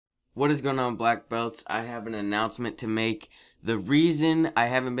What is going on, Black Belts? I have an announcement to make. The reason I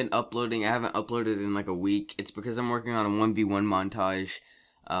haven't been uploading, I haven't uploaded in like a week, it's because I'm working on a 1v1 montage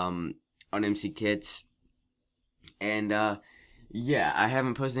on MC Kits. And yeah, I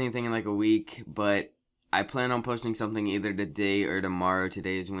haven't posted anything in like a week, but I plan on posting something either today or tomorrow.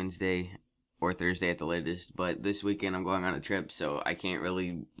 Today is Wednesday or Thursday at the latest, but this weekend I'm going on a trip, so I can't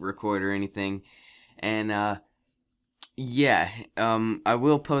really record or anything. And yeah, I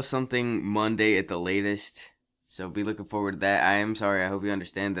will post something Monday at the latest, so be looking forward to that. I am sorry, I hope you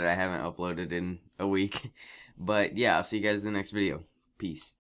understand that I haven't uploaded in a week. But yeah, I'll see you guys in the next video. Peace.